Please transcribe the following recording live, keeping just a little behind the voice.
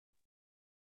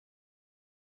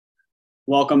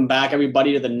Welcome back,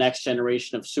 everybody, to the Next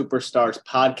Generation of Superstars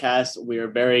podcast. We are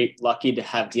very lucky to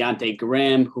have Deontae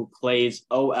Graham, who plays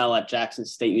OL at Jackson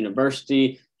State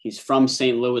University. He's from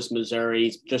St. Louis, Missouri.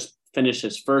 He's just finished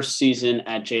his first season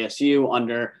at JSU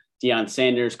under Deion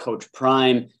Sanders, Coach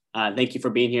Prime. Thank you for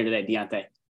being here today, Deontae.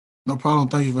 No problem.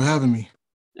 Thank you for having me.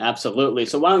 Absolutely.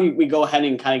 So why don't we go ahead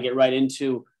and kind of get right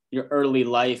into your early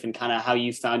life and kind of how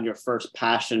you found your first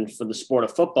passion for the sport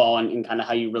of football and kind of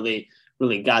how you really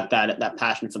got that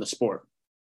passion for the sport.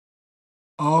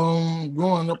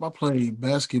 Growing up, I played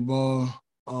basketball.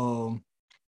 Going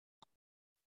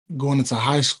into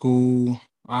high school,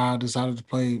 I decided to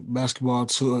play basketball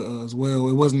too as well.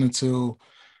 It wasn't until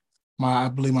I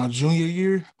believe my junior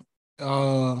year,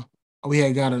 uh, my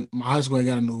high school had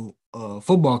got a new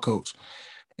football coach,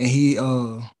 and he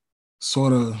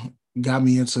sort of got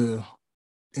me into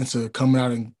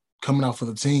coming out for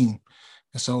the team,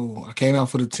 and so I came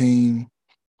out for the team.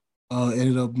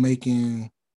 Ended up making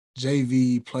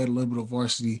JV, played a little bit of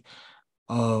varsity.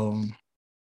 Um,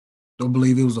 don't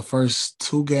believe it was the first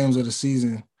two games of the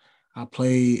season I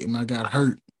played and I got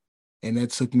hurt, and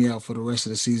that took me out for the rest of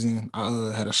the season.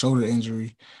 I had a shoulder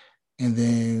injury, and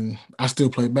then I still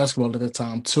played basketball at that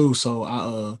time too, so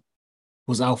I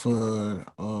was out for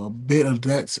a bit of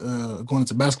that going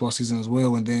into basketball season as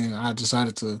well, and then I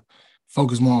decided to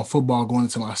focus more on football going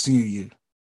into my senior year.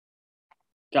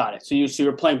 Got it. So you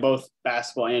were playing both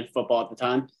basketball and football at the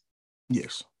time,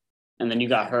 Yes. and then you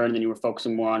got hurt, and then you were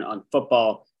focusing more on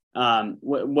football.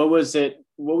 What was it?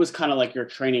 What was kind of like your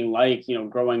training like?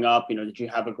 Growing up, did you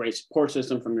have a great support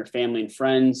system from your family and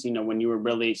friends? When you were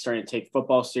really starting to take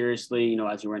football seriously,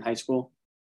 as you were in high school.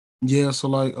 Yeah, so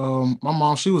like my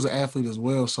mom, she was an athlete as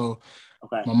well. So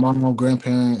Okay. my mom,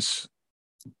 grandparents,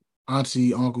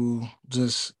 auntie, uncle,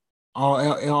 just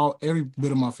all every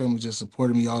bit of my family just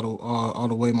supported me all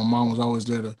the way. My mom was always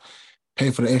there to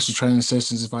pay for the extra training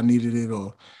sessions if I needed it,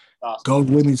 or Awesome. go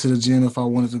with me to the gym if I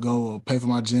wanted to go, or pay for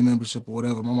my gym membership or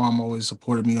whatever. My mom always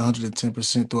supported me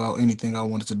 110% throughout anything I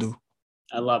wanted to do.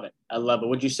 I love it. I love it.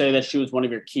 Would you say that she was one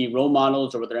of your key role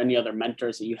models, or were there any other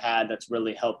mentors that you had that's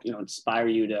really helped, inspire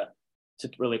you to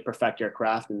really perfect your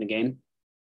craft in the game?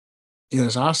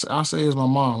 Yes, I say it's my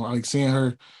mom. Like seeing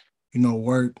her,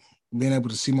 work, being able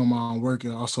to see my mom work,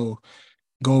 and also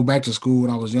go back to school when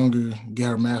I was younger, get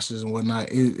her master's and whatnot.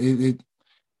 It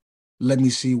let me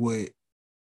see what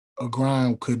a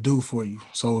grind could do for you.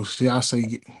 So see, I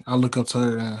say I look up to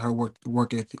her and her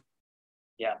work ethic.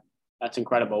 Yeah, that's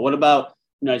incredible. What about,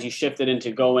 as you shifted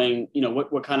into going,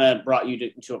 what kind of brought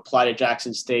you to apply to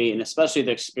Jackson State, and especially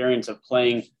the experience of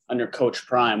playing under Coach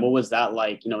Prime? What was that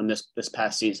like, in this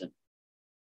past season?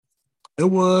 It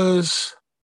was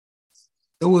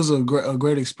it was a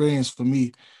great experience for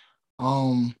me.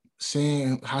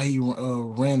 Seeing how he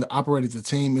operated the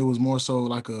team, it was more so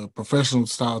like a professional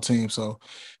style team. So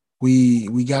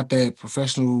we got that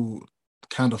professional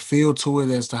kind of feel to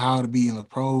it as to how to be in the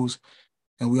pros,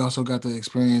 and we also got the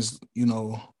experience,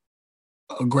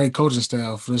 a great coaching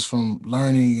staff just from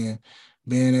learning and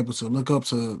being able to look up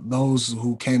to those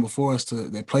who came before us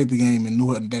that played the game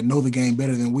and that know the game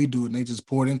better than we do, and they just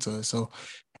poured into it. So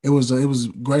it was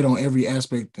great on every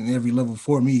aspect and every level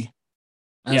for me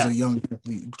as Yeah, a young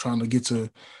athlete trying to get to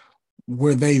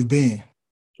where they've been.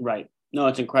 right. No,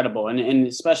 it's incredible. And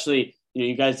especially,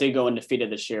 you guys did go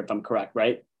undefeated this year, if I'm correct,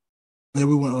 right? And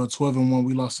we went 12-1.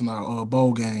 We lost in our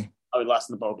bowl game. Oh, we lost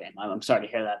in the bowl game. I'm sorry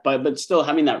to hear that. But still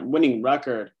having that winning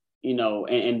record,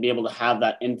 and be able to have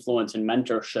that influence and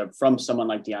mentorship from someone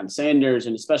like Deion Sanders,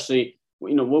 and especially,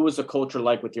 what was the culture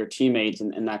like with your teammates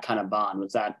and that kind of bond?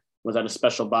 Was that a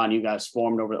special bond you guys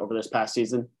formed over this past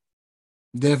season?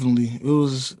 Definitely, it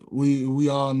was. We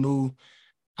all knew.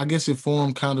 I guess it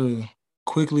formed kind of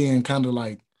quickly and kind of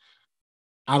like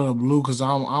out of the blue because I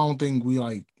don't think we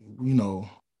like you know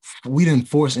we didn't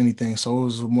force anything. So it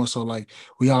was more so like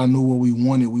we all knew what we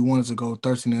wanted. We wanted to go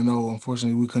 13-0.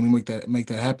 Unfortunately, we couldn't make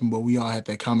that happen. But we all had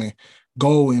that common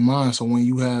goal in mind. So when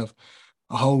you have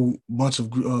a whole bunch of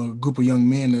group of young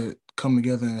men that come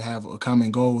together and have a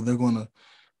common goal, they're going to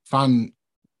find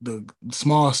the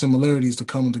small similarities to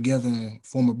come together and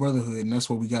form a brotherhood, and that's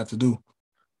what we got to do.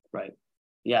 Right.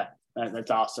 Yeah,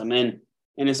 that's awesome. And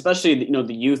especially,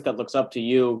 the youth that looks up to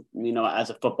you, as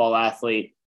a football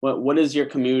athlete. What is your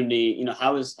community?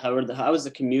 How is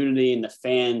the community and the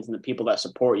fans and the people that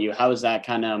support you? How has that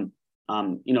kind of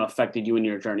affected you in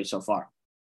your journey so far?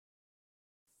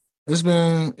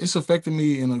 It's affected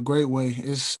me in a great way.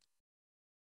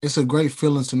 It's a great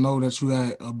feeling to know that you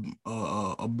had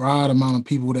a broad amount of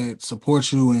people that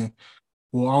support you and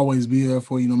will always be there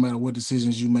for you no matter what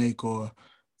decisions you make or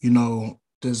you know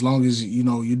as long as you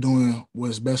know you're doing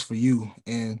what's best for you.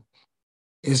 And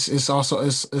it's also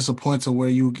it's a point to where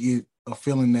you get a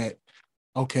feeling that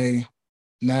okay,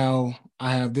 now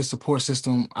I have this support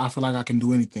system. I feel like I can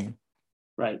do anything.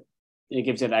 Right. It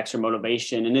gives it extra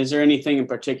motivation. And is there anything in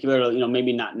particular,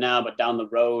 maybe not now, but down the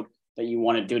road that you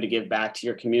want to do to give back to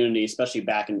your community, especially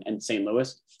back in St.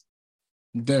 Louis?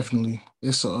 Definitely,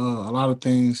 it's a lot of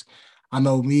things. I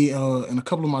know me and a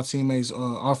couple of my teammates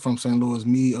are from St. Louis.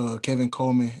 Me, Kevin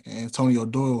Coleman, and Antonio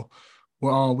Doyle.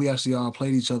 We actually all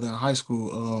played each other in high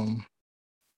school.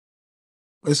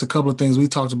 It's a couple of things we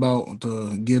talked about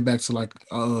to give back to like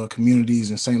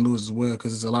communities in St. Louis as well,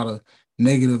 because there's a lot of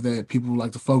negative that people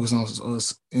like to focus on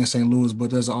us in St. Louis, but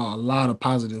there's a lot of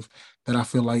positive that I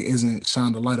feel like isn't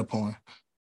shined a light upon.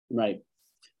 Right.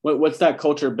 What's that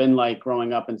culture been like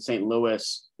growing up in St.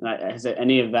 Louis? Has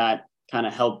any of that kind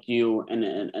of helped you in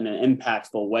an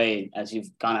impactful way as you've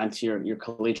gone on to your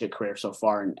collegiate career so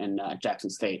far in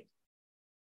Jackson State?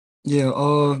 Yeah,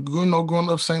 growing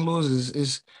up St. Louis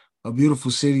is a beautiful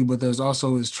city, but there's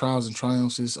also its trials and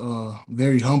triumphs. It's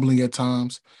very humbling at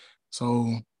times.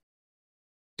 So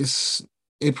it's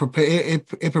it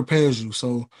prepares you.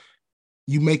 So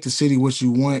you make the city what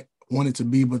you want it to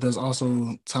be, but there's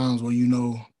also times where you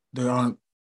know there aren't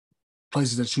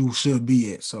places that you should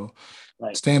be at. So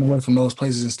Right. staying away from those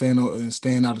places and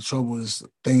staying out of trouble is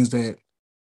things that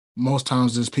most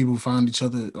times there's people find each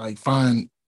other like find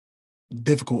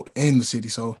difficult in the city.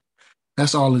 So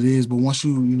that's all it is. But once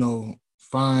you know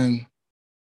find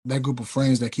that group of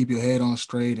friends that keep your head on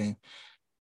straight and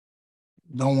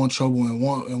don't want trouble and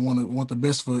want the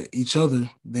best for each other,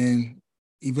 then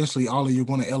eventually all of you are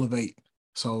going to elevate.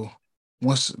 So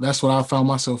once that's what I found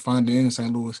myself finding in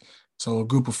St. Louis. So a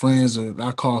group of friends, or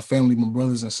I call family, my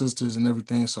brothers and sisters and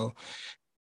everything. So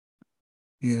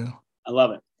yeah. I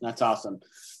love it. That's awesome.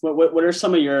 What are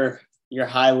some of your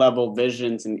high level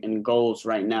visions and goals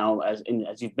right now as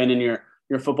you've been in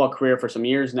your football career for some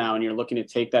years now and you're looking to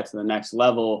take that to the next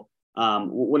level?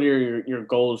 What are your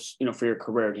goals, for your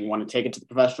career? Do you want to take it to the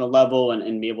professional level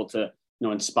and be able to,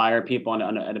 inspire people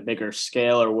at a bigger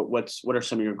scale, or what are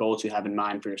some of your goals you have in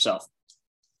mind for yourself?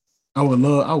 I would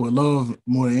love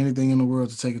more than anything in the world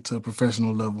to take it to a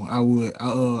professional level.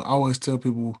 I always tell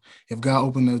people if God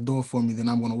opened that door for me, then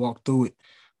I'm going to walk through it.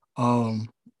 Um,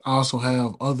 I also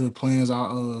have other plans.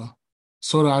 I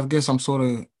guess I'm sort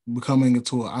of becoming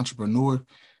into an entrepreneur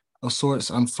of sorts.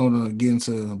 I'm sort of getting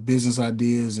to business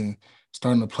ideas and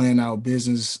starting to plan out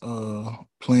business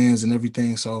plans and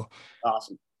everything. So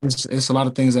Awesome. it's a lot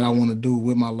of things that I want to do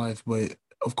with my life, but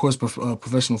of course,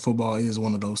 professional football is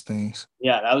one of those things.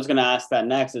 Yeah, I was going to ask that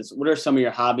next. Is what are some of your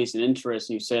hobbies and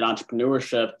interests? You said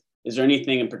entrepreneurship. Is there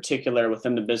anything in particular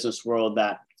within the business world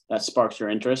that sparks your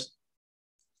interest?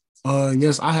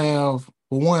 Yes, I have.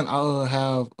 For one, I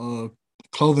have a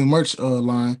clothing merch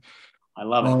line. I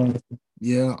love it. Um,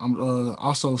 yeah, I'm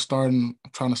also trying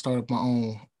to start up my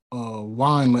own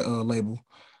wine label.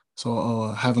 So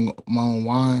having my own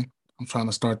wine, I'm trying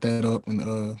to start that up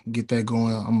and get that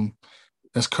going.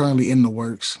 That's currently in the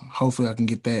works. Hopefully, I can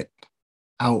get that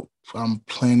out. I'm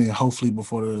planning hopefully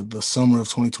before the summer of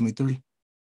 2023.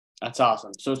 That's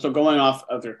awesome. So going off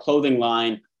of your clothing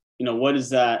line, what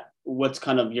is that? What's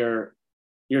kind of your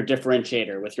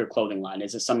differentiator with your clothing line?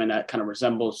 Is it something that kind of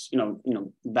resembles,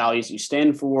 values you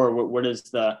stand for? What is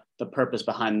the purpose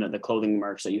behind the clothing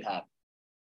merch that you have?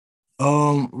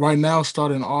 Right now,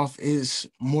 starting off is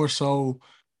more so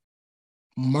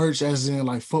merch as in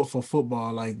like foot for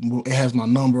football. Like it has my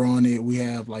number on it. We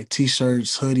have like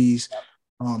t-shirts, hoodies,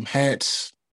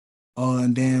 hats,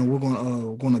 and then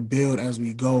we're gonna build as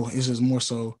we go. It's just more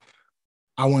so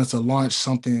I wanted to launch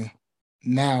something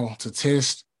now to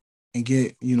test and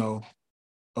get Get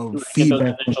those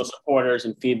feedback. initial supporters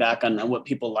and feedback on what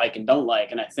people like and don't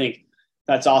like. And I think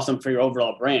that's awesome for your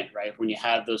overall brand, right? When you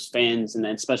have those fans and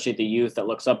then especially the youth that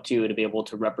looks up to you to be able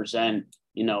to represent,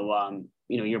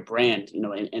 your brand,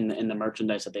 in the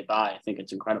merchandise that they buy. I think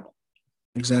it's incredible.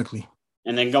 Exactly.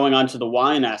 And then going on to the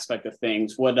wine aspect of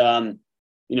things, what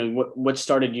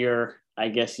started I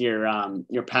guess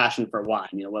your passion for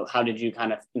wine? How did you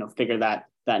kind of, figure that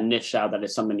niche out that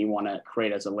is something you want to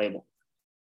create as a label?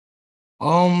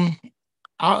 Um,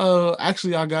 I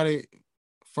actually I got it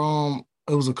from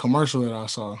it was a commercial that I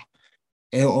saw.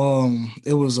 It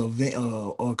was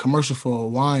a commercial for a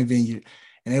wine vineyard,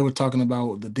 and they were talking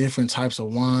about the different types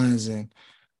of wines and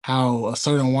how a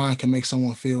certain wine can make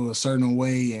someone feel a certain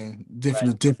way and Right.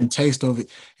 different the different taste of it.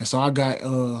 And so I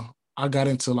got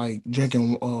into like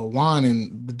drinking wine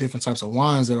and the different types of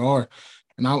wines there are.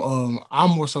 And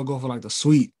I'm more so go for like the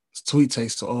sweet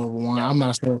taste of wine. Yeah. I'm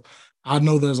not so I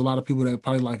know there's a lot of people that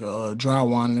probably like a dry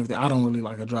wine and everything. I don't really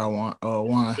like a dry wine.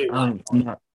 Wine. Sweet wine. I'm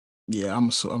not. Yeah,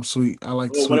 I'm sweet. I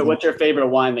like the sweet one. What's your favorite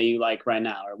wine that you like right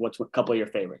now, or what's a couple of your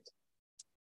favorites?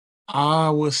 I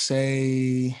would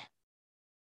say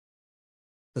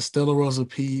the Stella Rosa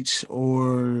Peach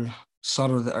or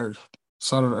Salt of the Earth.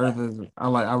 Salt of the Okay. Earth is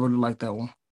I really like that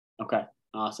one. Okay.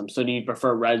 Awesome. So do you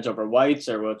prefer reds over whites,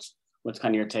 or what's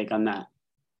kind of your take on that?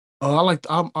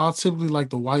 I typically like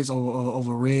the whites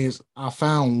over reds. I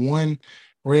found one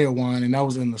red wine and that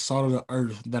was in the Salt of the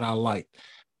Earth that I liked.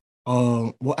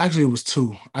 Well, actually, it was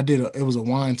two. It was a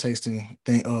wine tasting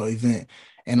thing event,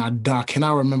 and I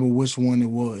cannot remember which one it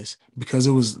was because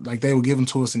it was like they were given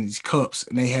to us in these cups,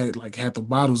 and they had the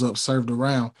bottles up served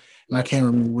around, and I Right. can't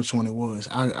remember which one it was.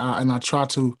 I try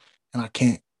to, and I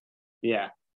can't. Yeah.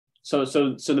 So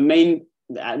the main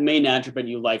attribute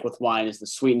you like with wine is the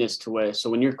sweetness to it. So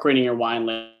when you're creating your wine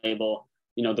label,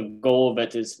 the goal of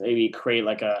it is maybe create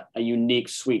like a unique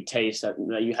sweet taste that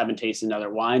you haven't tasted in other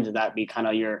wines, and that be kind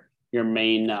of your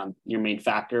main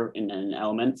factor in an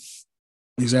element.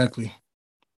 Exactly.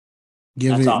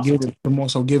 That's awesome. Give it, the more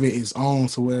so give it its own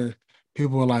to where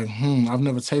people are like, I've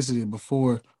never tasted it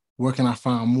before. Where can I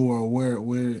find more? Or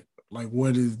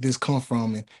where does this come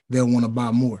from? And they'll want to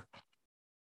buy more.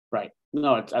 Right.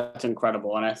 No, that's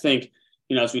incredible. And I think,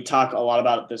 as we talk a lot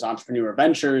about this entrepreneur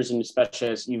ventures, and especially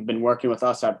as you've been working with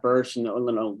us at Birch in a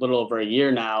little over a year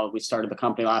now, we started the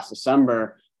company last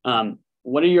December.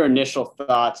 What are your initial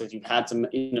thoughts as you've had some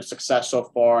success so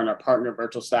far in our partner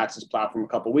Virtual Stacks' platform a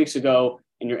couple of weeks ago,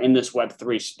 and you're in this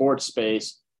Web3 sports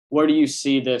space? Where do you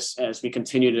see this as we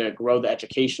continue to grow the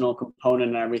educational component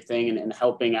and everything, and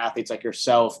helping athletes like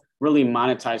yourself really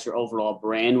monetize your overall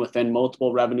brand within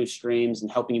multiple revenue streams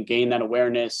and helping you gain that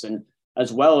awareness, and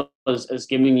as well as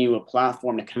giving you a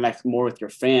platform to connect more with your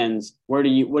fans? What are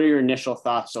your initial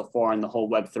thoughts so far in the whole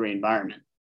Web3 environment?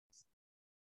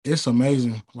 It's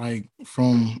amazing. Like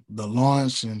from the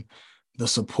launch and the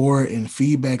support and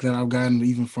feedback that I've gotten,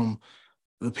 even from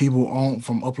the people on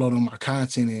from uploading my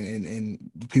content and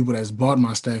the people that's bought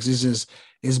my stacks.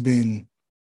 It's been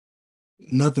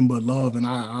nothing but love, and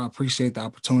I appreciate the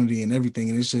opportunity and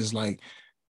everything. And it's just like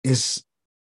it's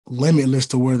limitless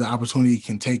to where the opportunity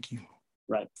can take you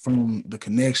Right. from the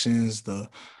connections, the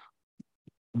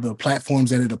platforms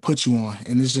that it'll put you on,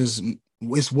 and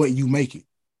it's what you make it.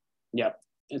 Yep.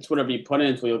 It's whatever you put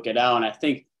in, you'll get out. And I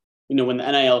think, when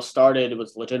the NIL started, it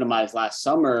was legitimized last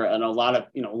summer, and a lot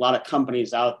of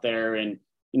companies out there, and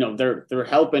they're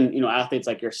helping athletes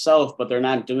like yourself, but they're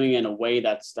not doing it in a way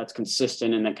that's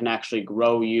consistent and that can actually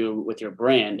grow you with your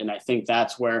brand. And I think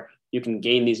that's where you can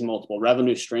gain these multiple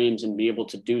revenue streams and be able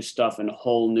to do stuff in a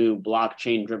whole new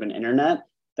blockchain driven internet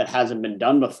that hasn't been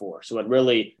done before. So it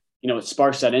really, it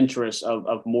sparks that interest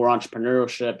of more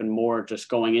entrepreneurship and more just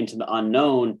going into the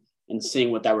unknown and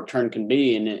seeing what that return can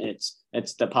be. And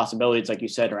it's the possibilities, like you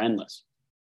said, are endless.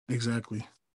 Exactly.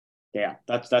 Yeah,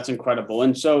 that's incredible.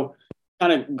 And so,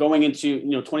 kind of going into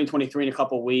 2023 in a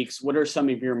couple of weeks, what are some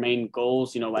of your main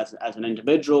goals? As an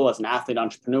individual, as an athlete,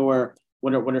 entrepreneur,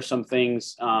 what are some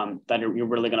things you're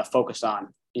really going to focus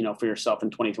on, for yourself in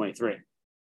 2023?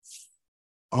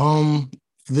 Um,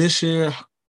 this year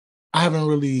I haven't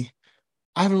really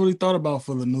I haven't really thought about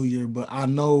for the new year, but I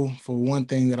know for one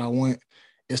thing that I want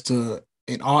is to,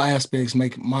 in all aspects,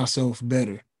 make myself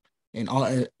better. In all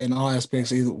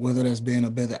aspects, either whether that's being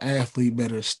a better athlete,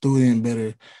 better student,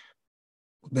 better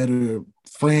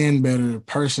friend, better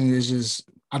person.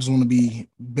 I just want to be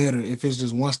better. If it's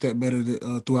just one step better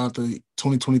throughout the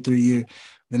 2023 year,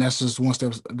 then that's just one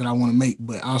step that I want to make.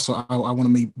 But also, I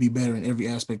want to be better in every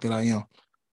aspect that I am.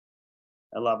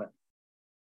 I love it.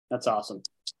 That's awesome.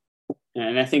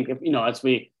 And I think as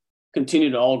we continue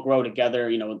to all grow together,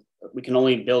 we can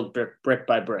only build brick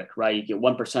by brick, right? You get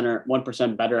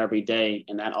 1% better every day,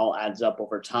 and that all adds up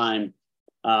over time.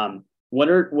 What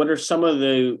are some of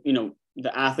the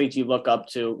athletes you look up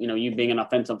to? You being an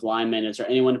offensive lineman, is there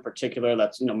anyone in particular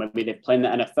that's maybe they play in the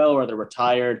NFL or they're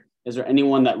retired? Is there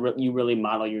anyone that you really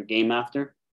model your game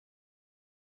after?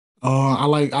 I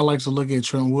like to look at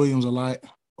Trent Williams a lot.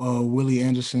 Willie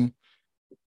Anderson.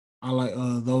 I like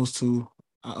those two.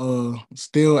 I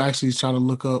still actually try to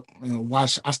look up and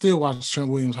watch. I still watch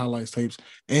Trent Williams highlights tapes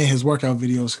and his workout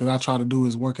videos because I try to do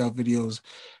his workout videos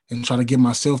and try to get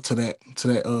myself to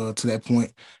that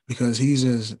point because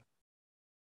he's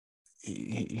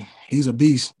a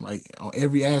beast. Like on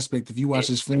every aspect. If you watch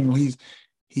his film,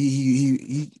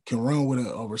 he can run with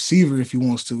a receiver if he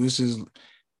wants to. It's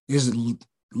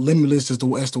limitless as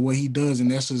to what he does, and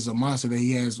that's just a monster that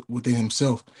he has within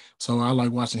himself. So I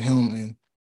like watching him and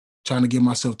trying to get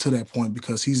myself to that point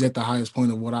because he's at the highest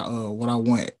point of what I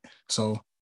want So,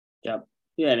 Yep.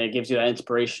 Yeah, and it gives you that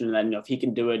inspiration that, if he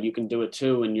can do it, you can do it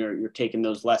too, and you're taking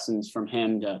those lessons from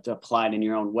him to apply it in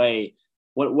your own way.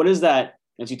 What is that,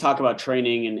 as you talk about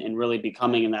training and really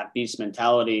becoming in that beast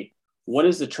mentality? What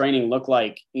does the training look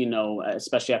like?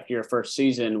 Especially after your first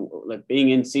season, like being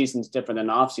in season is different than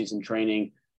off season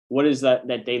training. What does that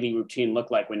daily routine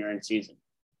look like when you're in season?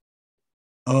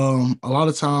 a lot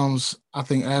of times I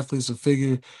think athletes will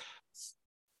figure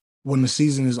when the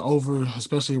season is over,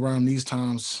 especially around these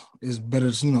times, it's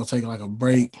better to, take like a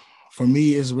break. For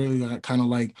me, it's really like, kind of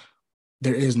like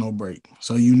there is no break.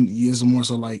 So it's more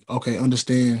so like, okay,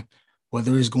 understand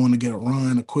whether it's going to get a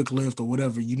run, a quick lift, or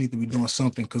whatever, you need to be doing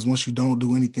something, because once you don't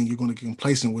do anything, you're going to get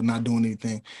complacent with not doing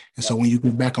anything. And so Yep. when you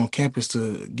get back on campus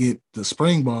to get the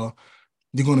spring ball,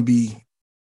 you're going to be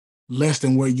less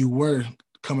than where you were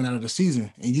coming out of the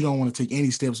season, and you don't want to take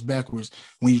any steps backwards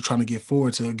when you're trying to get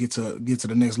forward to get to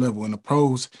the next level. And the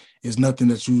pros is nothing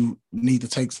that you need to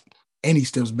take any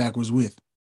steps backwards with.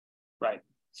 Right.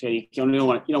 So you don't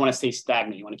want to stay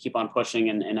stagnant. You want to keep on pushing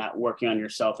and not working on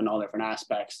yourself in all different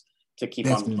aspects to keep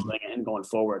on Definitely, building and going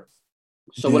forward.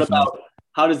 So what definitely. about,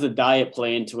 how does the diet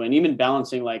play into it? And even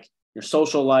balancing like your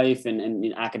social life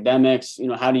and academics,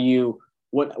 how do you,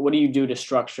 what do you do to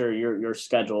structure your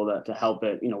schedule to help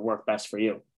it, work best for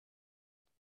you?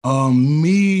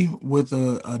 Me with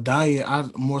a diet, I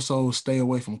more so stay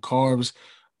away from carbs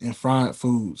and fried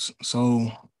foods.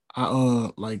 So I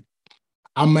like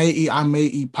I may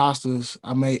eat pastas.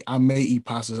 I may eat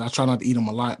pastas. I try not to eat them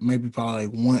a lot, maybe probably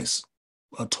like once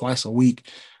or twice a week.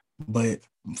 But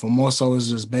for more so it's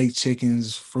just baked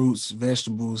chickens, fruits,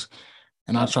 vegetables.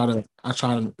 And I Yep. try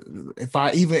to if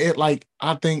I even it like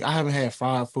I think I haven't had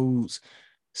fried foods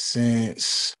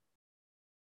since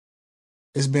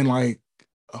it's been like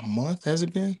a month, has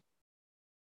it been?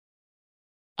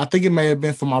 I think it may have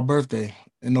been for my birthday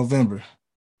in November.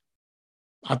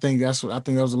 I think that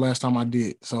was the last time I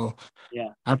did. So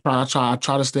Yeah. I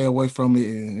try to stay away from it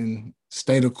and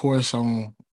stay the course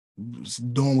on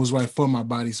doing what's right for my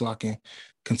body so I can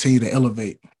continue to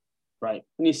elevate. Right.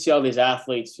 And you see all these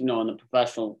athletes, in the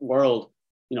professional world,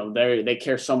 they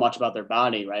care so much about their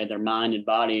body, right? Their mind and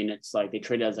body. And it's like they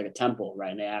treat it as like a temple,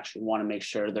 right? And they actually want to make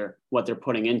sure what they're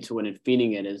putting into it and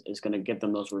feeding it is going to get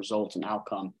them those results and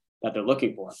outcome that they're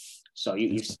looking for. So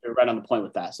you're right on the point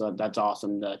with that. So that's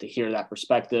awesome to hear that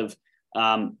perspective.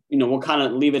 We'll kind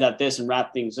of leave it at this and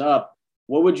wrap things up.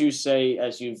 What would you say,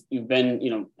 as you've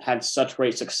been, had such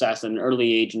great success at an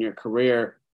early age in your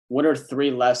career? What are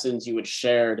 3 lessons you would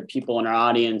share to people in our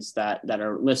audience that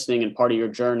are listening and part of your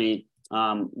journey?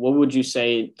 What would you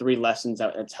say 3 lessons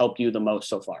that's helped you the most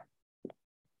so far?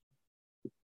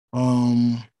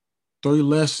 Um, 3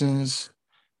 lessons.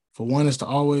 For one is to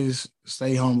always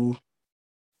stay humble,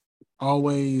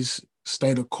 always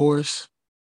stay the course,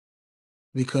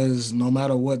 because no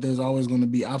matter what, there's always going to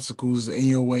be obstacles in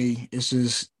your way. It's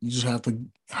just you just have to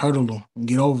hurdle them and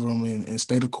get over them and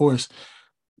stay the course.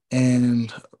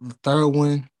 And the third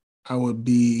one, I would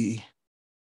be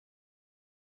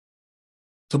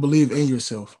to believe in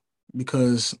yourself,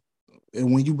 because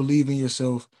when you believe in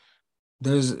yourself,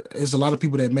 there's a lot of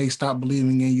people that may stop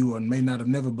believing in you or may not have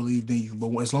never believed in you.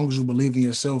 But as long as you believe in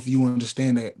yourself, you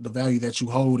understand that the value that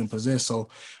you hold and possess. So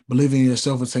believing in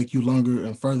yourself will take you longer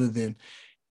and further than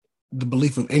the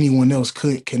belief of anyone else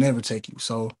can ever take you.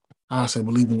 So I Right. say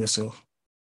believe in yourself.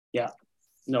 Yeah.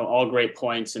 No, all great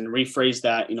points. And rephrase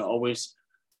that,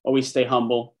 always stay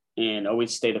humble and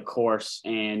always stay the course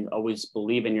and always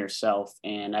believe in yourself.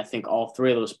 And I think all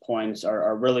 3 of those points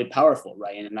are really powerful,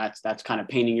 right? And that's kind of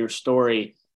painting your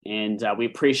story. And we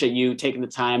appreciate you taking the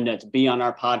time to be on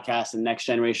our podcast, the next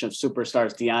generation of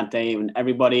superstars, Deontae, and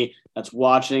everybody that's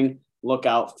watching. Look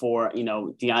out for,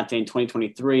 Deontae in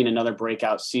 2023 and another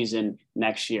breakout season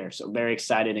next year. So very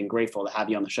excited and grateful to have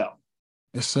you on the show.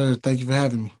 Yes, sir. Thank you for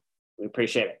having me. We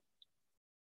appreciate it.